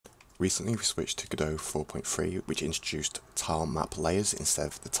Recently we switched to Godot 4.3, which introduced TileMapLayers instead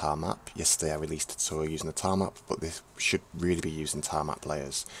of the tile map. Yesterday I released a tutorial using the tile map, but this should really be using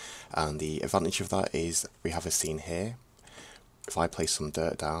TileMapLayers. And the advantage of that is we have a scene here. If I place some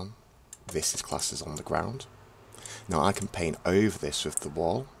dirt down, this is classed as on the ground. Now I can paint over this with the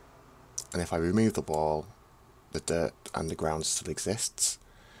wall, and if I remove the wall, the dirt and the ground still exists.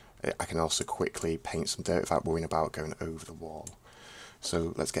 I can also quickly paint some dirt without worrying about going over the wall.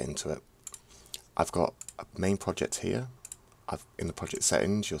 So let's get into it. I've got a main project here. In the project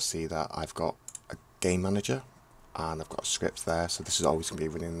settings you'll see that I've got a game manager and I've got a script there, so this is always going to be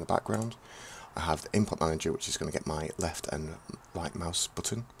running in the background. I have the input manager, which is going to get my left and right mouse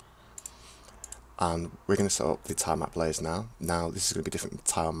button. And we're going to set up the tile map layers now. Now this is going to be different from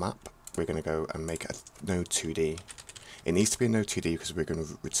tile map. We're going to go and make a node 2D. It needs to be a node 2D because we're going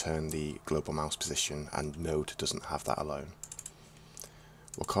to return the global mouse position, and node doesn't have that alone.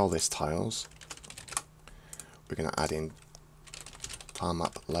 We'll call this tiles. We're going to add in tile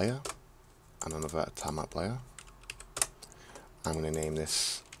map layer and another tile map layer. I'm going to name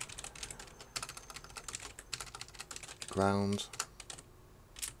this ground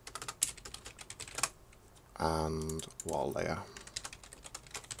and wall layer.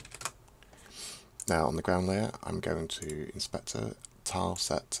 Now on the ground layer I'm going to inspector, tile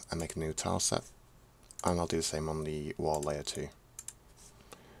set and make a new tile set, and I'll do the same on the wall layer too.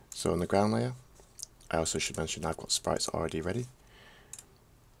 So on the ground layer, I also should mention I've got sprites already ready.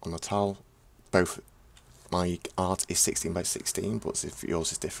 On the tile, both my art is 16 by 16, but if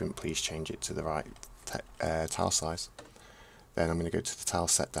yours is different, please change it to the right tile size. Then I'm going to go to the tile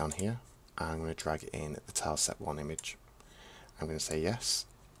set down here, and I'm going to drag in the tile set 1 image. I'm going to say yes,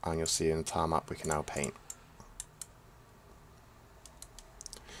 and you'll see in the tile map we can now paint.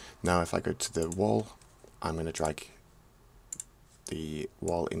 Now if I go to the wall, I'm going to drag the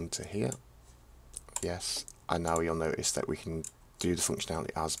wall into here. Yes, and now you'll notice that we can do the functionality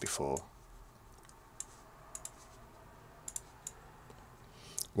as before.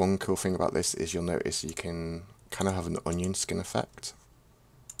 One cool thing about this is you'll notice you can kind of have an onion skin effect,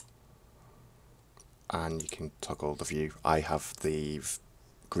 and you can toggle the view. I have the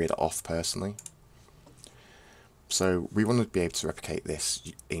grid off personally, so we want to be able to replicate this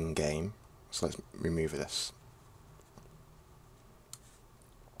in game, so let's remove this.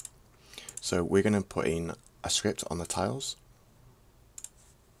 So we're going to put in a script on the tiles.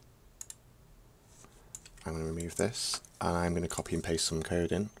 I'm going to remove this, and I'm going to copy and paste some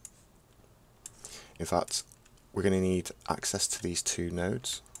code in. In fact, we're going to need access to these two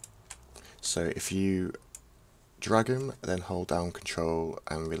nodes. So if you drag them, then hold down Control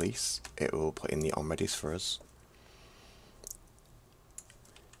and release, it will put in the onReadies for us.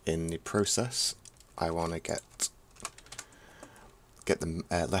 In the process, I want to get the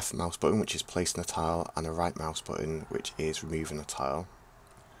left mouse button, which is placing a tile, and the right mouse button, which is removing a tile.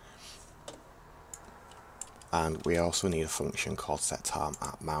 And we also need a function called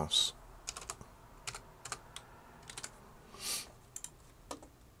setTileMapMouse.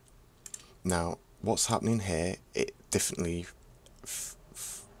 Now, what's happening here?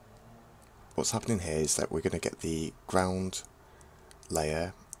 What's happening here is that we're going to get the ground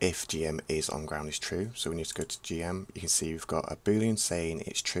layer if GM is on ground is true. So we need to go to GM. You can see we've got a boolean saying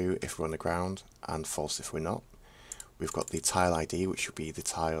it's true if we're on the ground and false if we're not. We've got the tile ID, which would be the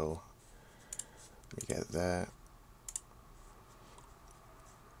tile. Let me get it there.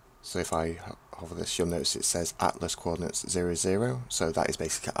 So if I hover this, you'll notice it says Atlas coordinates 0, 0. So that is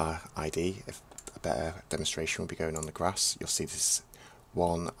basically our ID. If a better demonstration will be going on the grass, you'll see this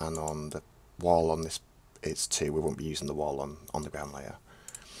 1, and on the wall on this it's 2. We won't be using the wall on the ground layer.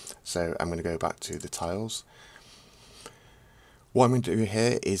 So I'm going to go back to the tiles. What I'm going to do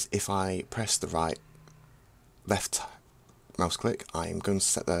here is if I press the left mouse click, I'm going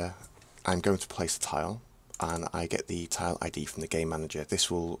to place a tile, and I get the tile ID from the game manager. This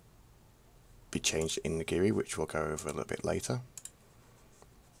will be changed in the GUI, which we'll go over a little bit later.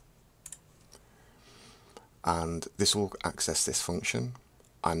 And this will access this function.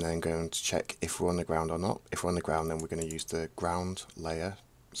 I'm then going to check if we're on the ground or not. If we're on the ground, then we're going to use the ground layer,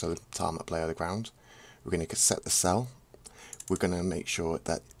 so the tile map layer of the ground. We're going to set the cell. We're going to make sure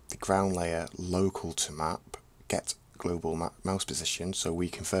that the ground layer local to map gets global mouse position, so we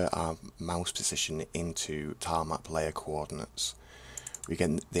convert our mouse position into tile map layer coordinates. We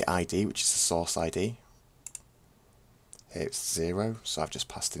get the ID, which is the source ID. Here it's 0, so I've just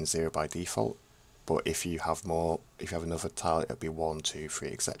passed in 0 by default. But if you have another tile, it'll be 1, 2, 3,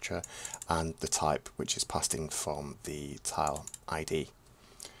 etc. And the type, which is passed in from the tile ID.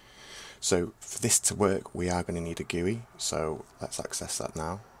 So for this to work, we are going to need a GUI. So let's access that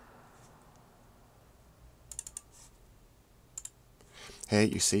now. Here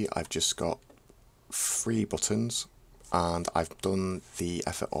you see I've just got 3 buttons, and I've done the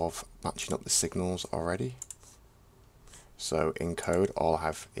effort of matching up the signals already. So in code, all I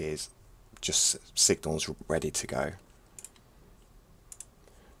have is just signals ready to go.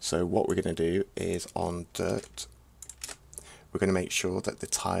 So what we're going to do is on dirt, we're going to make sure that the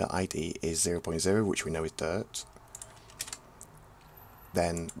tile ID is 0.0, which we know is dirt.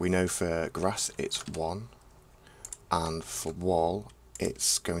 Then we know for grass it's 1, and for wall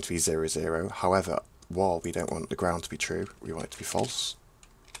it's going to be 0, 0. However, wall, we don't want the ground to be true, we want it to be false.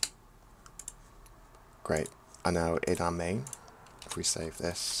 Great, and now in our main, if we save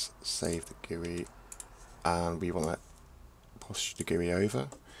this, save the GUI, and we want to push the GUI over,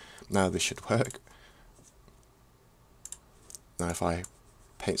 now this should work. Now if I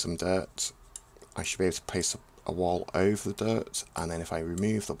paint some dirt, I should be able to place a wall over the dirt, and then if I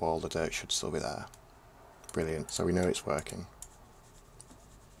remove the wall, the dirt should still be there. Brilliant, so we know it's working.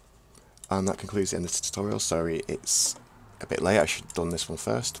 And that concludes the end of the tutorial. Sorry it's a bit late, I should have done this one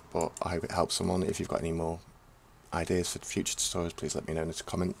first, but I hope it helps someone. If you've got any more ideas for future tutorials, please let me know in the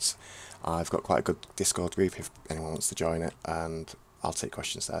comments. I've got quite a good Discord group if anyone wants to join it, and I'll take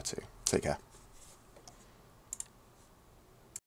questions there too. Take care.